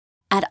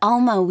At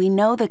Alma, we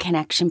know the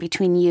connection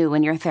between you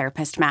and your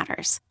therapist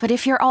matters. But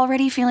if you're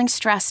already feeling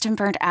stressed and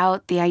burnt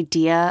out, the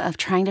idea of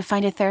trying to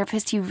find a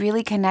therapist you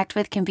really connect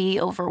with can be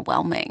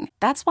overwhelming.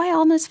 That's why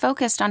Alma's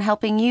focused on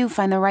helping you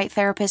find the right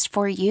therapist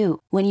for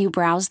you. When you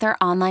browse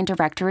their online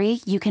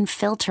directory, you can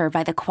filter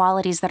by the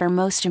qualities that are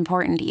most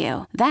important to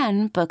you.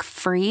 Then book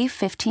free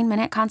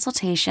 15-minute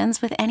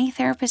consultations with any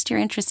therapist you're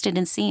interested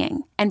in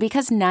seeing. And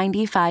because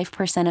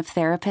 95% of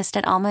therapists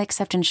at Alma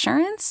accept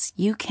insurance,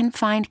 you can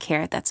find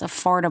care that's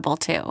affordable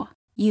too.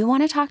 You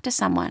want to talk to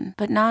someone,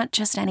 but not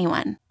just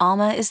anyone.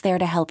 Alma is there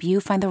to help you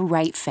find the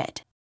right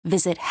fit.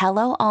 Visit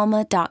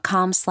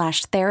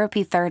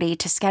helloalma.com/therapy30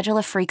 to schedule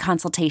a free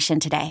consultation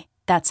today.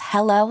 That's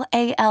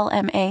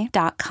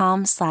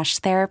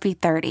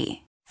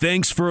helloalma.com/therapy30.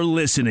 Thanks for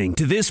listening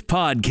to this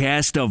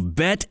podcast of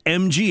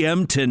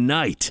BetMGM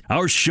Tonight.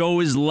 Our show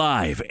is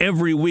live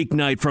every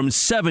weeknight from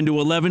 7 to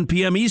 11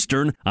 p.m.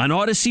 Eastern on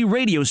Odyssey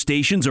radio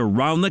stations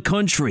around the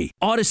country,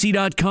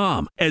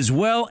 Odyssey.com, as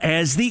well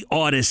as the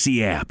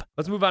Odyssey app.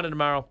 Let's move on to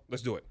tomorrow.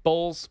 Let's do it.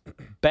 Bulls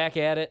back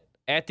at it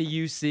at the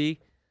UC.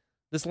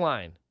 This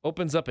line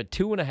opens up at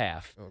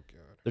 2.5. Oh, God.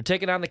 They're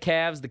taking on the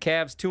Cavs. The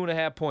Cavs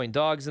 2.5-point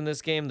dogs in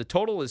this game. The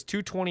total is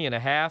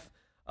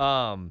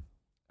 220.5.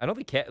 I don't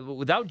think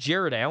without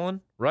Jared Allen,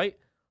 right?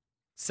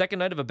 Second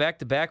night of a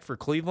back-to-back for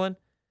Cleveland.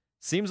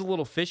 Seems a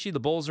little fishy. The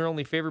Bulls are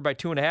only favored by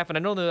 2.5, and I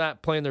know they're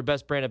not playing their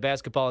best brand of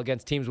basketball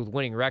against teams with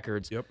winning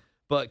records. Yep.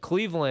 But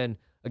Cleveland,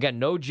 again,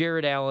 no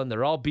Jared Allen.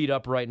 They're all beat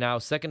up right now.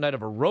 Second night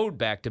of a road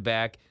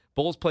back-to-back.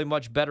 Bulls play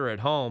much better at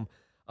home.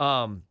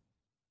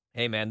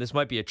 Hey, man, this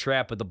might be a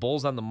trap, but the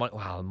Bulls on the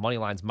money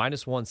line's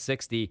minus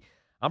 160.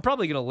 I'm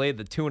probably going to lay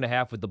the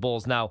 2.5 with the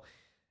Bulls. Now,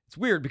 it's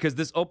weird because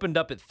this opened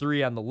up at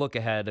 3 on the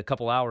look-ahead a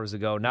couple hours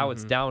ago. Now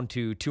it's down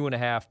to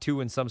 2.5,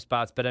 2 in some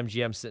spots.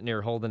 BetMGM sitting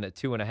here holding at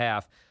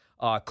 2.5.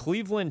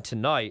 Cleveland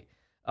tonight,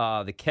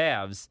 the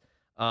Cavs,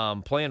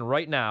 playing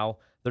right now.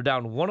 They're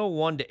down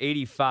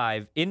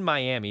 101-85 in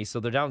Miami, so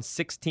they're down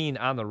 16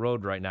 on the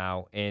road right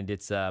now, and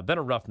it's been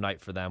a rough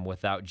night for them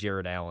without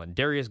Jared Allen.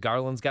 Darius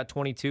Garland's got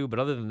 22, but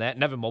other than that,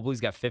 Nevin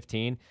Mobley's got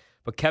 15.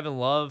 But Kevin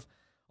Love,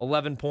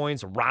 11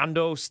 points.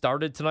 Rondo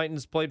started tonight and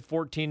has played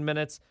 14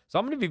 minutes. So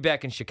I'm going to be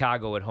back in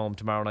Chicago at home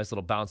tomorrow. Nice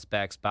little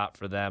bounce-back spot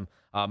for them.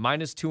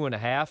 Minus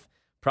 2.5.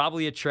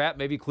 Probably a trap.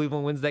 Maybe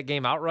Cleveland wins that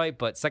game outright,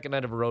 but second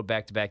night of a road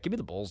back-to-back. Give me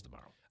the Bulls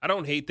tomorrow. I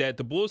don't hate that.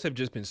 The Bulls have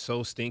just been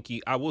so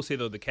stinky. I will say,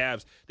 though, the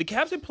Cavs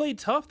have played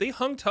tough. They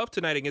hung tough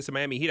tonight against the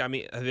Miami Heat. I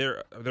mean,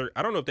 they're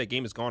I don't know if that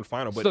game is gone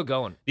final, but Still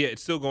going. Yeah,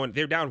 it's still going.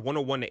 They're down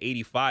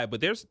 101-85,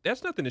 but that's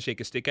nothing to shake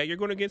a stick at. You're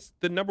going against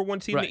the number one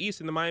team in the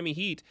East in the Miami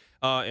Heat,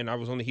 and I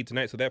was on the Heat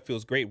tonight, so that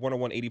feels great.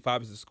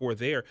 101-85 is the score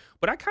there.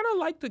 But I kind of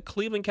like the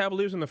Cleveland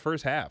Cavaliers in the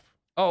first half.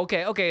 Oh,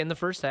 okay, in the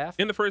first half?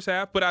 In the first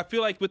half, but I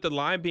feel like with the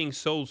line being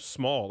so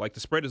small, like the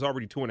spread is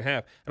already 2.5,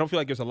 I don't feel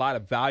like there's a lot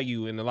of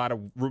value and a lot of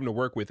room to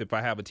work with if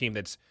I have a team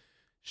that's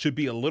should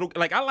be a little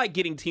like I like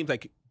getting teams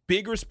like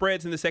bigger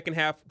spreads in the second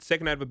half,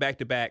 second night of a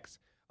back-to-backs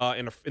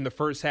in the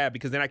first half,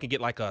 because then I can get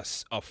like a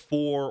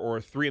 4 or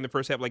a 3 in the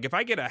first half. Like if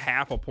I get a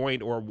half a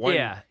point or 1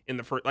 in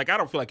the first, like I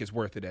don't feel like it's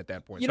worth it at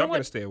that point. So I'm going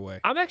to stay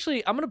away. I'm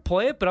going to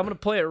play it, but I'm going to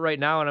play it right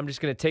now, and I'm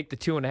just going to take the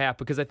 2.5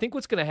 because I think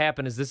what's going to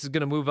happen is this is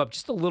going to move up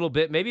just a little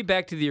bit, maybe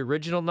back to the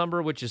original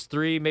number, which is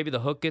 3. Maybe the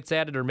hook gets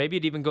added, or maybe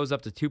it even goes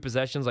up to 2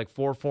 possessions, like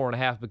 4,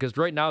 4.5. Because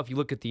right now, if you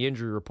look at the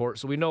injury report,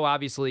 so we know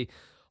obviously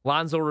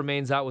Lonzo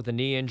remains out with a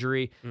knee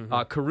injury.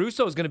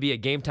 Caruso is going to be a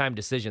game-time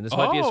decision. This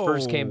might be his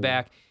first game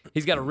back.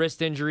 He's got a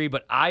wrist injury,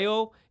 but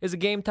Ayo is a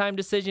game-time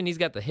decision. He's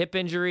got the hip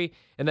injury.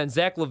 And then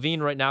Zach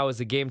LaVine right now is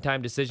a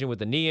game-time decision with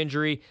a knee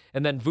injury.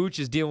 And then Vooch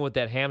is dealing with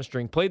that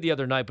hamstring. Played the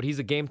other night, but he's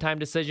a game-time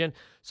decision.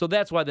 So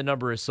that's why the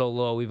number is so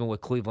low, even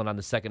with Cleveland on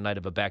the second night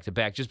of a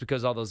back-to-back, just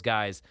because all those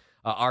guys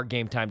are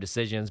game-time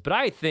decisions. But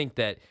I think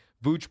that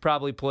Vooch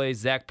probably plays.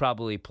 Zach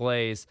probably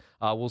plays.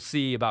 We'll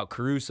see about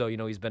Caruso. You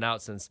know, he's been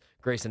out since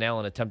Grayson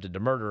Allen attempted to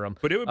murder him.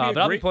 But it would be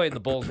I'll be playing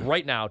the Bulls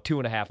right now,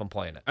 2.5. I'm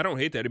playing it. I don't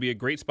hate that. It'd be a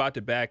great spot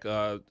to back.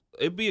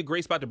 It'd be a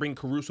great spot to bring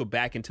Caruso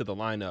back into the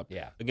lineup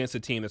against a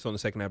team that's on the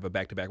second half of a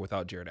back-to-back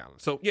without Jared Allen.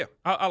 So, yeah,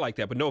 I like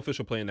that, but no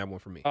official play in that one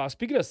for me.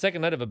 Speaking of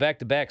second night of a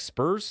back-to-back,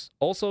 Spurs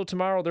also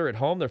tomorrow, they're at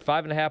home. They're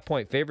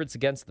 5.5-point favorites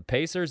against the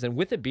Pacers, and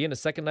with it being a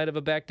second night of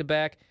a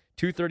back-to-back,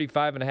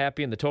 235.5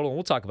 in the total. And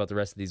we'll talk about the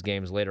rest of these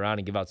games later on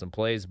and give out some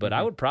plays, but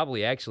I would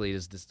probably actually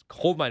just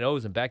hold my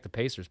nose and back the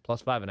Pacers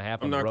plus 5.5 on the road.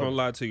 I'm not going to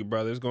lie to you,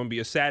 brother. It's going to be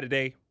a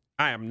Saturday.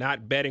 I am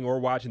not betting or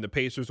watching the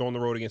Pacers on the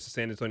road against the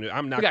San Antonio.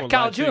 I'm not going to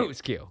lie to you. College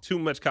hoops, Q. Too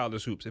much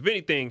college hoops. If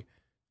anything,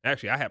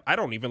 actually, I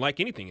don't even like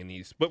anything in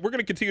these. But we're going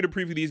to continue to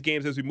preview these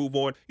games as we move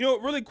on. You know,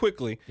 really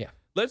quickly. Yeah.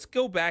 Let's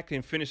go back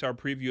and finish our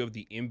preview of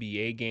the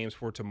NBA games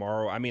for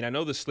tomorrow. I mean, I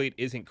know the slate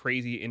isn't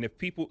crazy, and if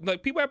people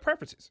have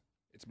preferences.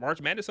 It's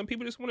March Madness. Some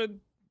people just want to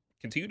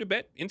continue to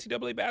bet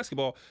NCAA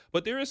basketball,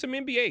 but there is some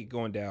NBA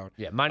going down.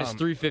 Yeah, minus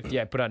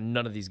 350. I put on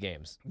none of these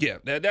games. Yeah,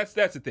 that's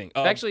the thing.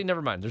 Actually,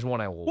 never mind. There's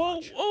one I will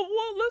watch.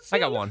 Well, let's. I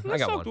got one.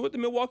 Let's talk to it. The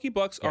Milwaukee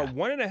Bucks are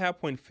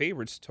 1.5-point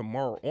favorites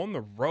tomorrow on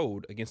the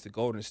road against the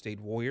Golden State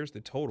Warriors. The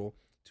total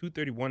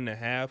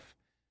 231.5.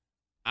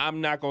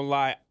 I'm not gonna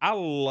lie. I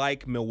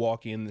like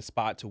Milwaukee in the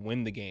spot to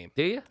win the game.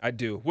 Do you? I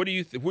do. What do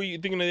you? Were you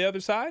thinking of the other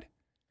side?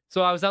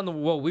 So I was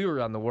we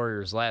were on the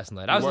Warriors last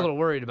night. I was a little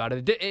worried about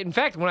it. In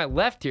fact, when I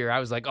left here, I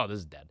was like, oh, this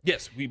is dead.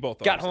 Yes, we both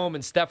got home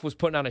and Steph was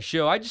putting on a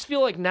show. I just feel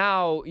like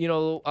now,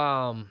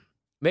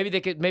 maybe they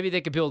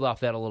could build off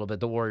that a little bit.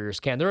 The Warriors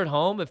can. They're at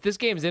home. If this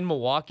game's in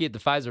Milwaukee at the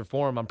Pfizer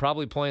Forum, I'm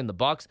probably playing the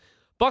Bucks.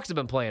 Bucks have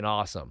been playing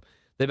awesome.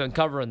 They've been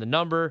covering the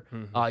number.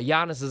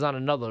 Giannis is on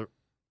another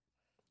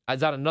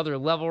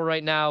level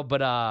right now.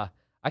 But I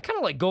kind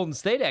of like Golden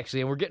State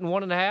actually, and we're getting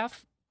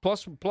 1.5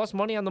 plus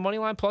money on the money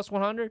line, plus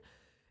 100.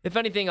 If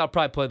anything, I'll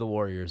probably play the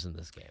Warriors in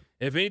this game.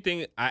 If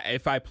anything,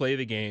 if I play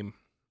the game,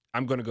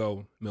 I'm gonna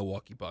go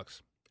Milwaukee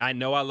Bucks. I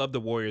know I love the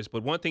Warriors,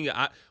 but one thing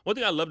I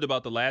loved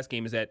about the last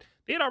game is that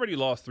they had already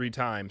lost 3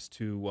 times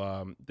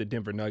to the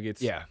Denver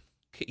Nuggets. Yeah.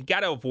 You got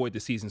to avoid the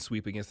season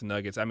sweep against the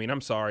Nuggets. I mean,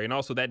 I'm sorry. And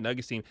also, that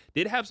Nuggets team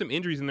did have some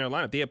injuries in their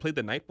lineup. They had played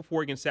the night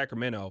before against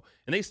Sacramento,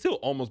 and they still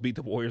almost beat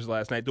the Warriors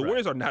last night. The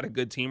Warriors are not a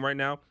good team right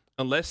now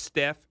unless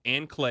Steph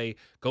and Clay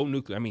go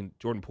nuclear. I mean,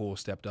 Jordan Poole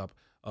stepped up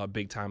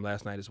big time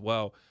last night as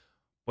well.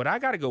 But I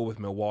got to go with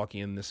Milwaukee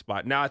in this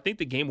spot. Now, I think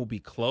the game will be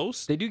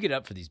close. They do get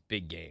up for these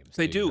big games.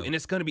 They do, and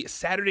it's going to be a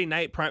Saturday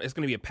night. It's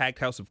going to be a packed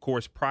house, of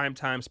course. Prime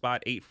time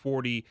spot,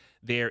 8:40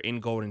 there in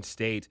Golden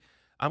State.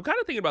 I'm kind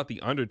of thinking about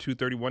the under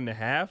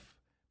 231.5.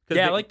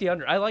 Yeah, I like the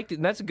under. I like it,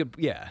 and that's a good.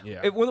 Yeah.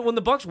 When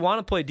the Bucks want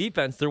to play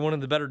defense, they're one of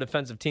the better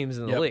defensive teams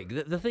in the league.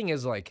 The thing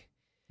is, like,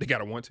 they got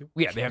to want to.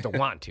 Yeah, they have to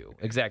want to.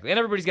 Exactly, and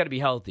everybody's got to be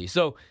healthy.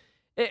 So,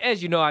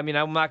 as you know, I mean,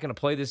 I'm not going to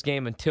play this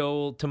game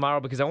until tomorrow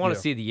because I want to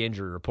see the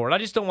injury report. I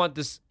just don't want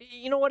this.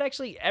 You know what?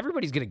 Actually,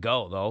 everybody's going to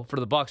go though for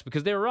the Bucks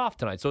because they were off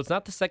tonight, so it's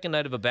not the second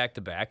night of a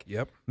back-to-back.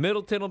 Yep.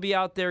 Middleton will be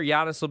out there.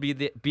 Giannis will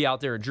be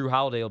out there, and Drew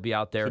Holiday will be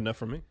out there. That's enough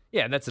for me.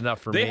 Yeah, and that's enough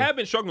for me. They have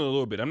been struggling a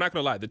little bit. I'm not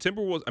going to lie.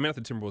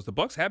 The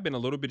Bucks have been a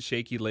little bit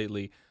shaky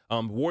lately.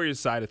 Warriors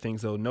side of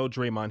things, though, no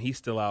Draymond. He's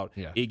still out.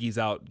 Yeah. Iggy's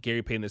out.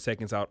 Gary Payton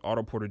II's out.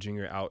 Otto Porter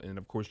Jr. out. And,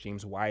 of course,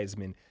 James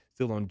Wiseman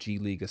still on G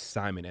League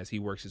assignment as he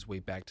works his way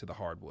back to the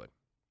hardwood.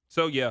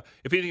 So, yeah,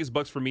 if anything is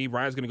Bucks for me,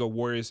 Ryan's going to go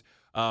Warriors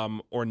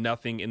or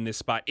nothing in this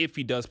spot if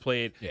he does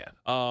play it. Yeah.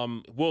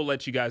 We'll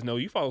let you guys know.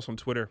 You follow us on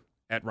Twitter.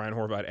 At Ryan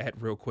Horvath,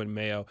 at Real Quinn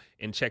Mayo,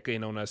 and check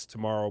in on us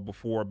tomorrow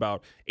before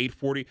about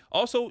 8:40.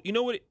 Also, you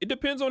know what? It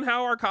depends on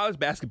how our college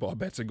basketball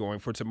bets are going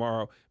for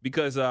tomorrow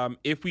because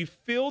if we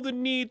feel the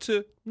need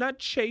to not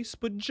chase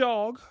but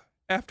jog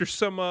after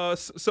some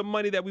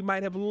money that we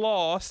might have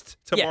lost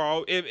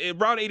tomorrow, if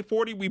around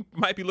 8:40, we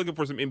might be looking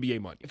for some NBA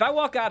money. If I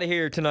walk out of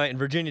here tonight and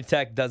Virginia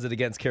Tech does it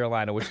against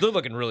Carolina, which they're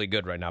looking really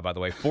good right now, by the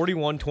way,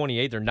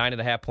 41-28, they're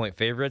 9.5-point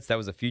favorites. That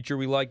was a future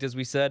we liked, as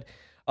we said.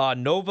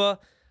 Nova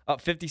up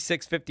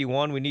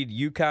 56-51. We need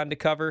UConn to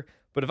cover.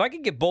 But if I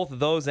could get both of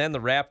those and the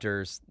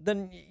Raptors,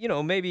 then,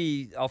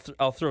 maybe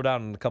I'll throw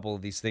down on a couple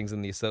of these things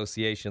in the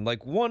association.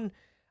 Like one,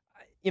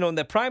 in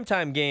that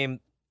primetime game,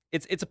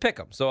 it's a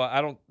pick'em. So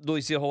I don't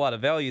really see a whole lot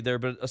of value there.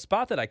 But a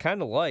spot that I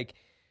kind of like,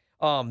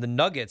 the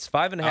Nuggets,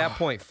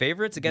 5.5-point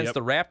favorites against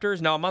the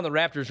Raptors. Now, I'm on the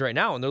Raptors right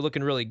now, and they're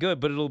looking really good,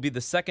 but it'll be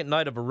the second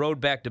night of a road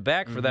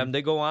back-to-back for them.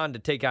 They go on to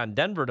take on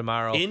Denver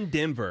tomorrow. In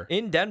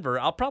Denver.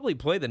 I'll probably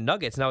play the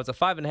Nuggets. Now, it's a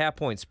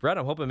 5.5-point spread.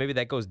 I'm hoping maybe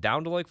that goes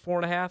down to like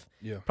 4.5.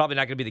 Yeah. Probably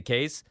not going to be the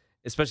case,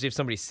 especially if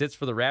somebody sits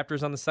for the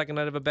Raptors on the second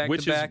night of a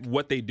back-to-back. Which is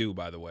what they do,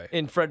 by the way.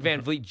 And Fred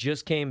VanVleet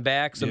just came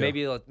back, so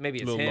maybe it's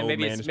him.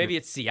 Maybe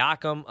it's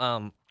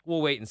Siakam.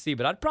 We'll wait and see,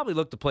 but I'd probably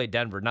look to play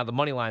Denver. Now, the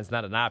money line's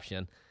not an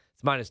option.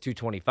 It's minus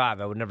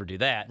 225. I would never do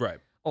that. Right.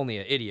 Only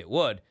an idiot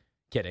would.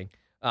 Kidding.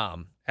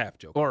 Half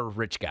joke. Or a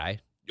rich guy.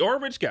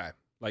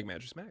 Like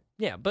Mattress Mac.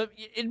 Yeah, but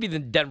it'd be the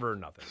Denver or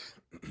nothing.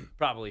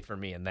 Probably for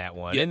me in that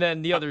one. Yeah. And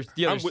then the others.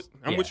 I'm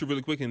with you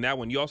really quick in that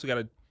one. You also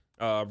got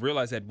to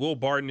realize that Will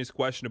Barton is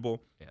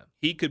questionable. Yeah.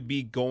 He could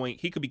be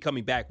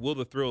coming back. Will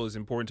the Thrill is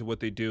important to what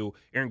they do.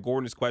 Aaron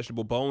Gordon is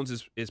questionable.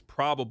 Bones is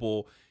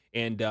probable.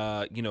 And,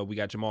 we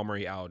got Jamal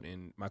Murray out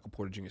and Michael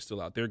Porter Jr. is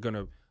still out. They're going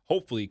to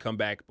hopefully come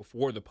back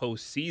before the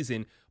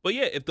postseason. But,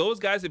 yeah, if those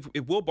guys,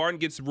 if Will Barton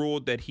gets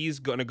ruled that he's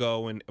going to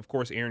go, and, of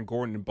course, Aaron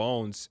Gordon and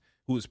Bones,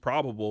 who is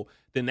probable,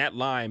 then that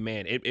line,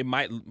 man, it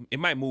might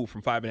move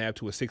from 5.5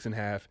 to a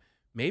 6.5,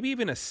 maybe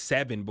even a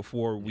 7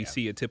 before we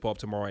see a tip-off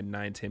tomorrow at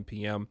 9:10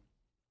 p.m.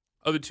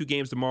 Other two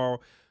games tomorrow,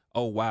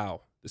 oh,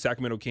 wow. The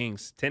Sacramento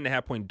Kings,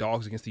 10.5-point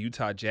dogs against the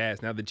Utah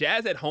Jazz. Now, the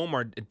Jazz at home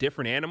are a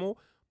different animal,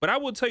 but I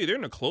will tell you, they're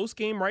in a close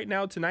game right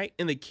now tonight,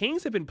 and the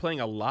Kings have been playing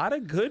a lot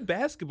of good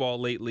basketball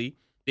lately.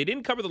 They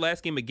didn't cover the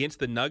last game against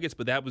the Nuggets,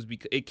 but that was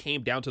because it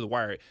came down to the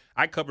wire.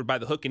 I covered by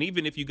the hook, and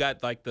even if you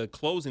got like the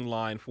closing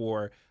line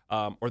or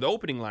the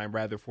opening line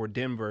rather for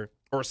Denver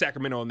or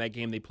Sacramento in that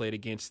game they played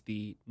against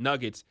the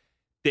Nuggets,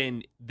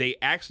 then they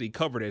actually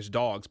covered as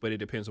dogs, but it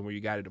depends on where you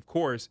got it, of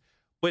course.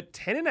 But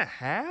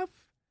 10.5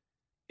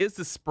 is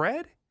the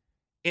spread,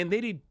 and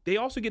they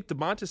also get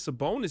Domantas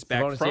Sabonis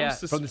back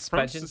from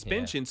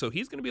suspension, so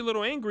he's going to be a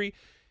little angry.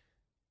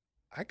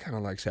 I kind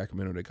of like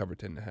Sacramento to cover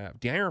 10.5.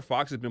 De'Aaron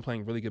Fox has been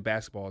playing really good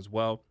basketball as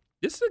well.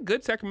 This is a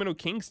good Sacramento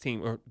Kings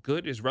team, or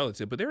good is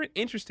relative, but they're an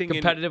interesting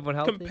competitive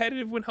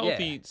when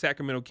healthy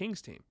Sacramento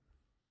Kings team.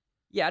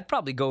 Yeah, I'd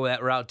probably go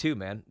that route too,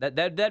 man.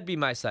 That'd be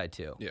my side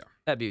too. Yeah.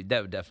 That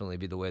would definitely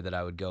be the way that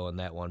I would go in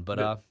that one.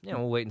 But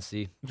we'll wait and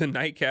see. The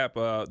nightcap,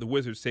 the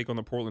Wizards take on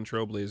the Portland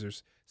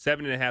Trailblazers.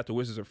 7.5. The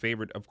Wizards are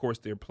favored. Of course,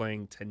 they're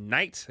playing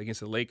tonight against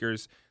the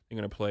Lakers. They're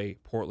going to play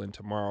Portland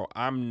tomorrow.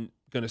 I'm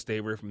going to stay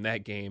away from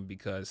that game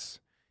because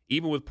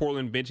even with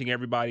Portland benching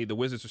everybody, the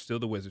Wizards are still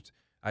the Wizards.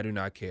 I do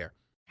not care.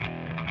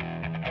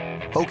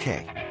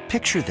 Okay,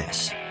 picture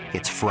this.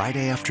 It's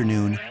Friday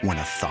afternoon when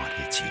a thought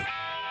hits you.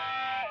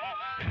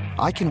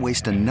 I can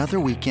waste another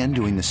weekend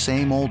doing the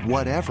same old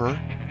whatever,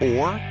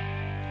 or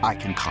I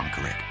can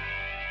conquer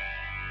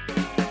it.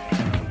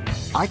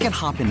 I can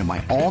hop into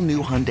my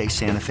all-new Hyundai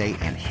Santa Fe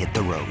and hit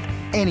the road.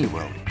 Any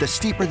road. The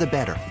steeper, the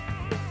better.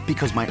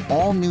 Because my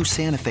all-new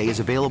Santa Fe is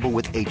available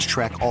with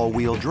H-Track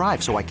all-wheel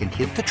drive, so I can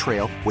hit the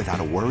trail without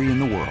a worry in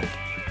the world.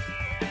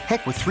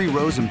 Heck, with 3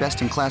 rows and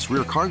best-in-class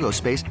rear cargo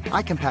space,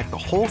 I can pack the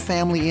whole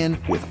family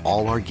in with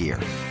all our gear.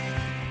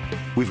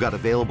 We've got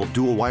available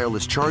dual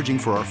wireless charging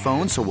for our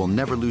phones, so we'll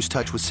never lose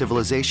touch with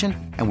civilization,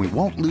 and we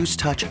won't lose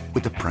touch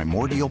with the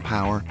primordial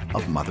power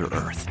of Mother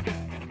Earth.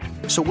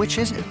 So which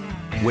is it?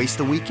 Waste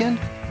the weekend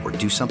or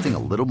do something a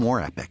little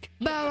more epic?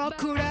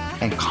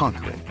 And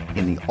conquer it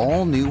in the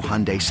all-new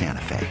Hyundai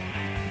Santa Fe.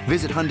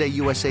 Visit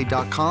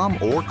HyundaiUSA.com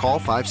or call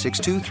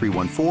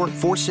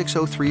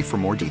 562-314-4603 for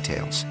more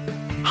details.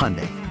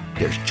 Hyundai,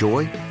 there's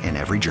joy in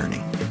every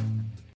journey.